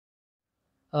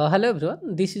Hello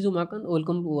everyone, this is Umakan.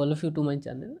 Welcome to all of you to my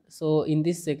channel. So in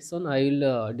this section, I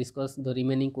will discuss the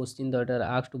remaining questions that are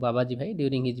asked to Babaji bhai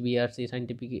during his BRC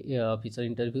scientific officer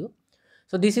interview.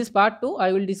 So this is part 2.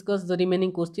 I will discuss the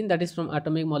remaining question that is from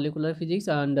atomic molecular physics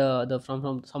and the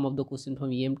from some of the question from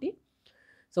EMT.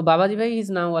 So Babaji bhai is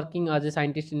now working as a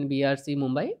scientist in BRC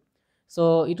Mumbai.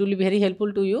 So it will be very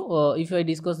helpful to you if I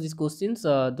discuss these questions.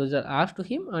 Those are asked to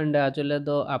him and as well as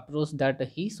the approach that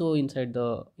he saw inside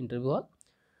the interview hall.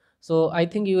 So I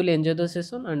think you will enjoy the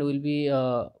session and will be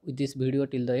with this video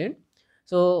till the end.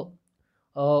 So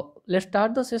let's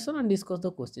start the session and discuss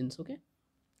the questions. Okay,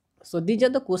 so these are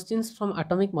the questions from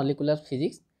atomic molecular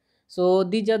physics. So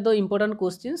these are the important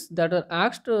questions that are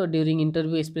asked during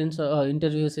interview experience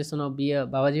interview session of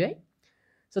Babaji bhai.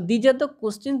 So these are the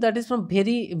questions that is from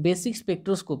very basic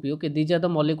spectroscopy. Okay, these are the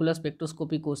molecular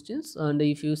spectroscopy questions, and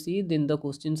if you see, then the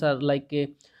questions are like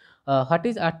a, what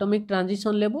is atomic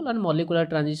transition level and molecular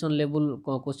transition level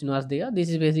question was there. This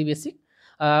is very basic.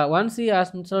 Once he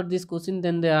answered this question,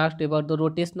 then they asked about the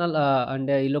rotational and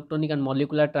electronic and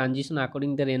molecular transition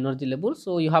according to their energy levels.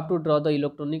 So you have to draw the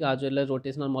electronic as well as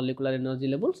rotational molecular energy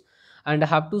levels and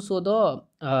have to show the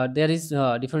there is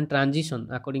different transition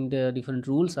according to different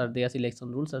rules are there,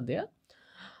 selection rules are there.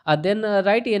 Then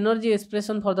write energy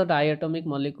expression for the diatomic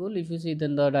molecule. If you see,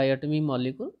 then the diatomic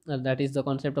molecule, that is the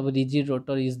concept of a rigid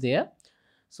rotor is there.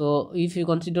 So if you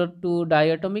consider to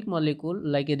diatomic molecule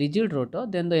like a rigid rotor,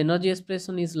 then the energy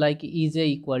expression is like Ej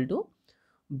equal to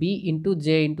B into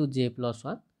J into J plus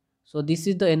 1. So this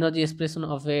is the energy expression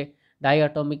of a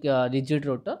diatomic rigid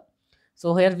rotor.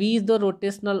 So here V is the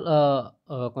rotational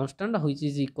constant, which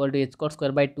is equal to h square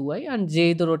square by 2I, and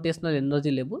J is the rotational energy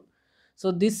level.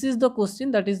 So this is the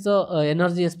question, that is the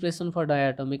energy expression for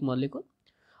diatomic molecule.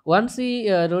 Once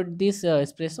he wrote this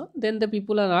expression, then the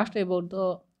people are asked about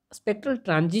the spectral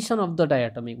transition of the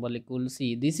diatomic molecule.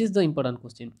 See, this is the important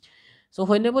question. So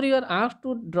whenever you are asked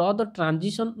to draw the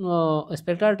transition,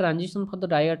 spectral transition for the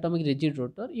diatomic rigid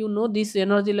rotor, you know this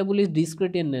energy level is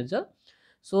discrete in nature.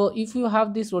 So if you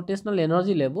have this rotational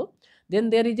energy level, then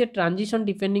there is a transition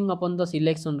depending upon the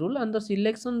selection rule, and the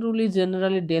selection rule is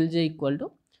generally del J equal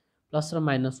to plus or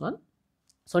minus 1.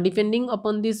 So depending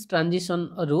upon this transition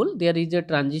rule, there is a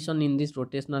transition in this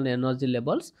rotational energy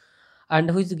levels,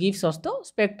 and which gives us the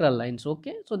spectral lines.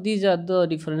 Okay, so these are the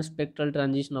different spectral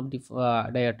transition of the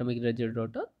diatomic rigid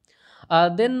rotor.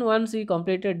 Then once we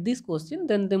completed this question,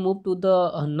 then they move to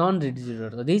the non-rigid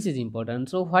rotor. This is important.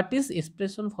 So what is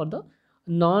expression for the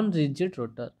non-rigid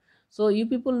rotor? So you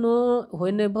people know,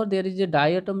 whenever there is a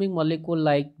diatomic molecule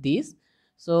like this,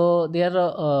 so they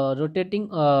are rotating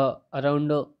around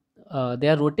they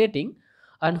are rotating,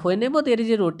 and whenever there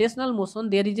is a rotational motion,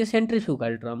 there is a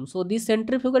centrifugal term. So this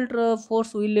centrifugal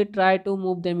force will try to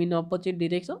move them in opposite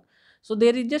direction. So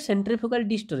there is a centrifugal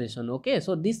distortion. Okay,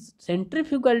 so this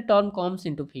centrifugal term comes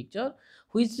into picture,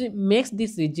 which makes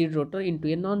this rigid rotor into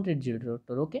a non-rigid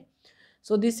rotor. Okay,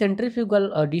 so this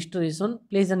centrifugal distortion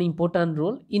plays an important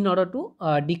role in order to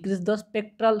decrease the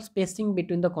spectral spacing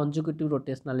between the consecutive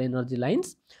rotational energy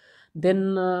lines.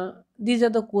 Then these are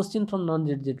the questions from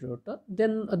non-rigid rotor.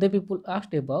 Then other people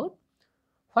asked about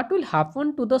what will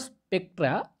happen to the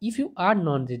spectra if you add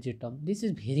non-rigid term. This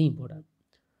is very important.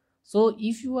 So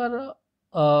if you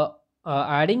are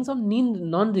adding some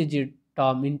non-rigid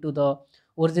term into the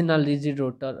original rigid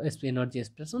rotor energy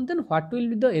expression, then what will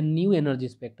be the new energy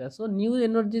spectra? So new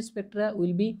energy spectra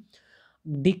will be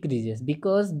decreases,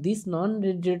 because this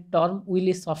non-rigid term will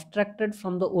be subtracted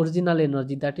from the original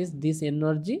energy, that is this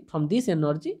energy. From this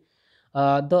energy,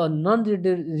 the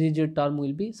non-rigid term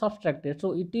will be subtracted,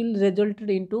 so it will result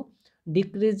into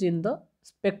decrease in the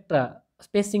spectra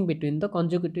spacing between the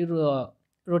consecutive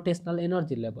rotational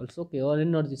energy levels, okay, or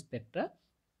energy spectra.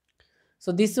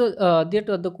 So this that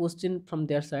was the question from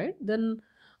their side. Then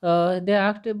they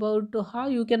asked about how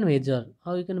you can measure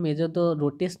the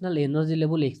rotational energy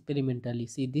level experimentally.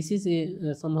 See, this is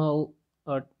a somehow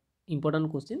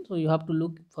important question, so you have to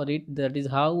look for it, that is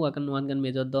how one can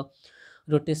measure the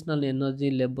rotational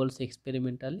energy levels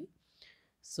experimentally.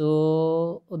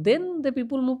 So then the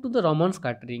people move to the Raman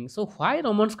scattering. So why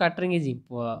Raman scattering is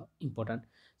important?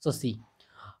 So see,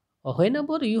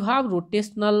 whenever you have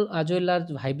rotational as well as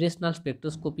vibrational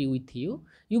spectroscopy with you,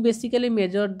 you basically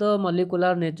measure the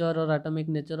molecular nature or atomic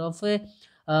nature of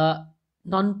a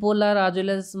non-polar as well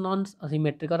as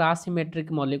non-symmetric or asymmetric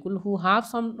molecule who have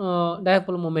some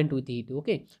dipole moment with it,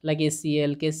 okay, like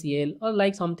HCl, KCl, or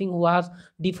like something who has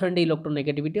different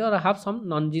electronegativity or have some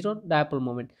non-zero dipole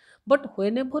moment. But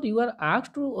whenever you are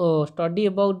asked to study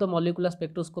about the molecular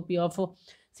spectroscopy of a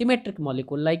symmetric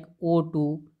molecule like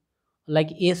O2, like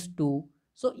S2,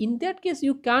 So in that case,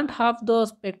 you can't have the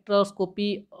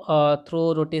spectroscopy through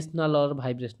rotational or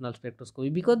vibrational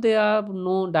spectroscopy, because they have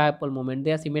no dipole moment.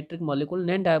 They are symmetric molecule,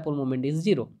 and dipole moment is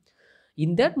zero.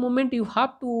 In that moment, you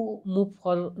have to move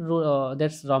for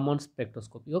that's Raman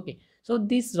spectroscopy. Okay, so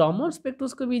this Raman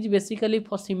spectroscopy is basically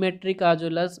for symmetric as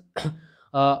well as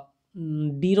uh,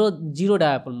 zero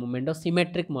dipole moment of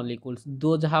symmetric molecules.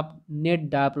 Those have net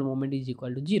dipole moment is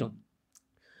equal to zero.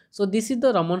 So this is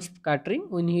the Raman scattering,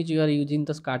 in which you are using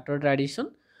the scattered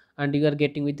radiation, and you are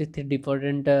getting with the three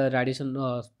different radiation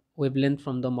wavelength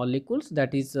from the molecules,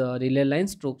 that is relay line,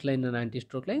 stroke line, and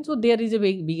anti-stroke line. So there is a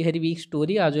very big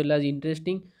story as well as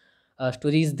interesting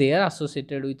stories there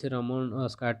associated with Raman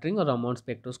scattering or Raman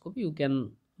spectroscopy. You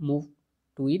can move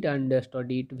to it and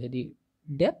study it very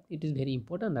depth. It is very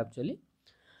important actually.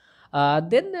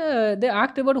 Then they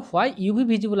asked about why UV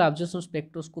visible absorption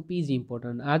spectroscopy is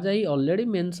important. As I already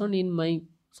mentioned in my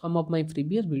some of my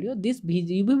previous video, this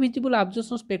UV visible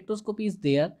absorption spectroscopy is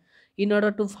there in order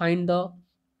to find the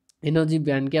energy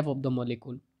band gap of the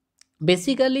molecule.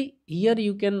 Basically, here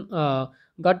you can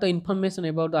got the information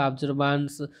about the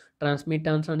absorbance,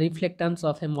 transmittance, and reflectance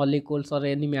of a molecules or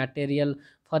any material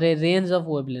for a range of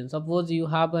wavelengths. Suppose you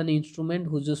have an instrument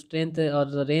whose strength or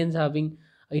the range having,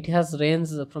 it has range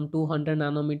from 200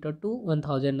 nanometer to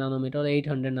 1000 nanometer,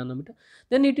 800 nanometer,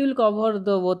 then it will cover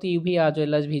the both UV as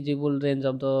well as visible range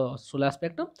of the solar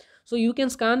spectrum. So you can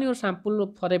scan your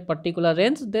sample for a particular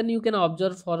range, then you can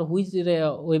observe for which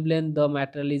wavelength the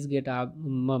material is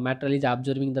material is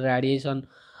absorbing the radiation,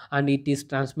 and it is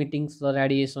transmitting the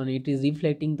radiation, it is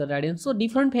reflecting the radiation. So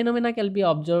different phenomena can be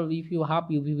observed if you have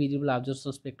UV visible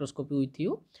absorption spectroscopy with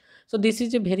you. So this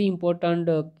is a very important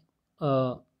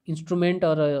uh, instrument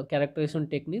or a characterization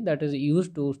technique that is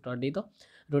used to study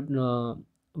the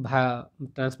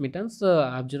transmittance,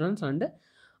 absorbance, and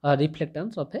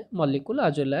reflectance of a molecule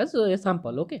as well as a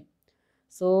sample. Okay,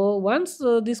 so once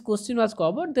this question was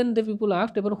covered, then the people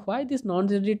asked about why this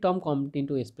non-rigid term comes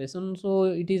into expression. So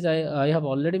it is, I have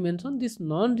already mentioned, this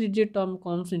non-rigid term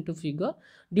comes into figure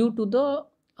due to the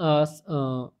uh, s-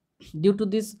 uh, due to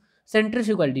this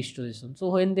centrifugal distortion. So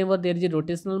whenever there is a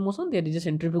rotational motion, there is a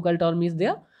centrifugal term is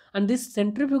there, and this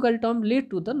centrifugal term lead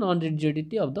to the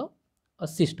non-rigidity of the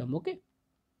system. Okay.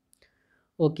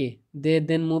 Okay, they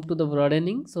then move to the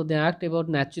broadening. So they asked about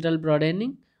natural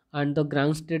broadening and the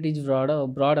ground state is broad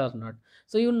or not.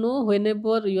 So you know,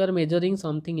 whenever you are measuring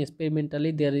something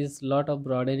experimentally, there is lot of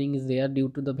broadening is there due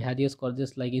to the various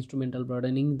causes like instrumental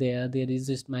broadening. There is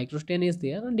this microstain is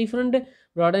there, and different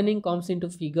broadening comes into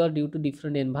figure due to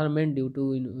different environment, due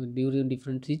to during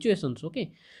different situations.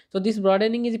 Okay, so this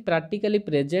broadening is practically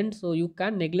present, so you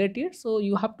can't neglect it. So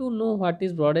you have to know what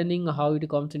is broadening, how it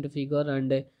comes into figure,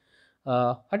 and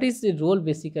what is the role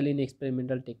basically in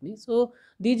experimental technique. So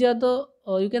these are the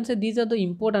you can say these are the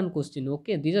important question.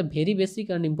 Okay, these are very basic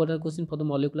and important question for the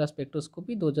molecular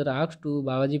spectroscopy. Those are asked to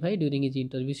Babaji bhai during his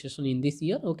interview session in this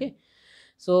year. Okay,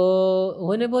 so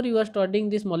whenever you are studying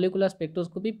this molecular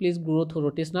spectroscopy, please go through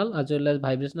rotational as well as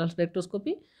vibrational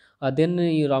spectroscopy. Then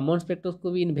Raman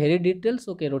spectroscopy in very details.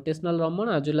 Okay, rotational Raman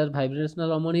as well as vibrational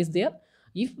Raman is there.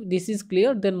 If this is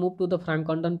clear, then move to the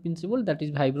Frank-Condon principle, that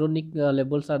is vibronic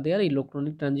levels are there,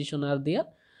 electronic transition are there.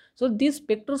 So this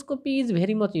spectroscopy is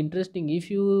very much interesting. If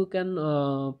you can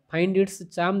find its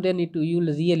charm, then you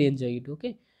will really enjoy it.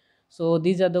 Okay, so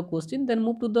these are the questions. Then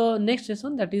move to the next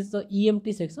section, that is the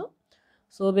EMT section.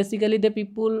 So basically the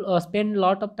people spend a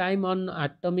lot of time on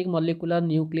atomic, molecular,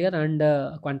 nuclear,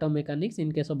 and quantum mechanics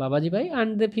in case of Babaji bhai,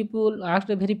 and the people asked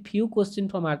a very few questions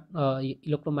from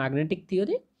electromagnetic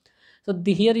theory. So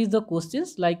here is the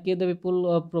questions, like the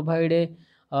people provide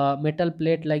a metal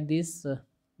plate like this.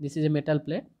 This is a metal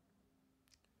plate.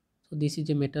 So this is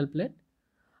a metal plate,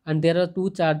 and there are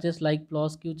two charges like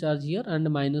plus q charge here and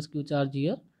minus q charge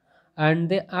here, and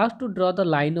they ask to draw the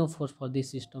line of force for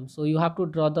this system. So you have to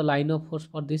draw the line of force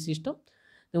for this system.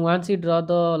 Then once you draw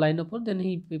the line of force, then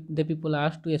the people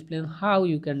ask to explain how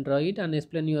you can draw it and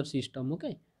explain your system.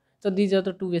 Okay, so these are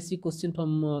the two basic questions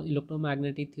from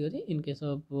electromagnetic theory in case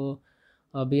of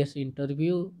BS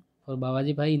interview for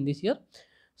Babaji bhai in this year.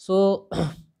 So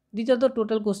these are the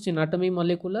total question, atomic,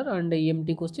 molecular, and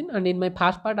EMT question. And in my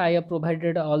first part, I have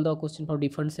provided all the question for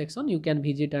different section. You can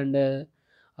visit and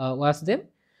watch them.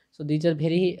 So these are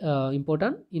very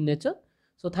important in nature.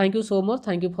 So thank you so much.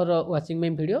 Thank you for watching my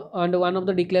video. And one of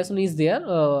the declaration is there.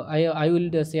 I will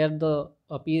share the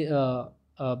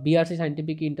BRC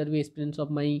scientific interview experience of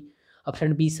my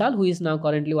friend Bisal, who is now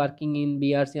currently working in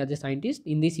BRC as a scientist.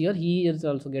 In this year, he is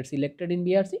also get selected in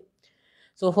BRC.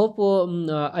 So hope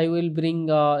I will bring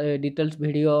a detailed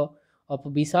video of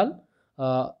Bisal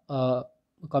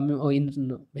coming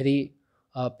in very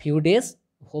few days.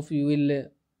 Hope you will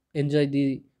enjoy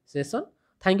the session.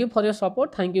 Thank you for your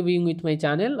support. Thank you being with my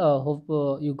channel.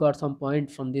 Hope you got some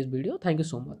point from this video. Thank you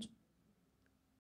so much.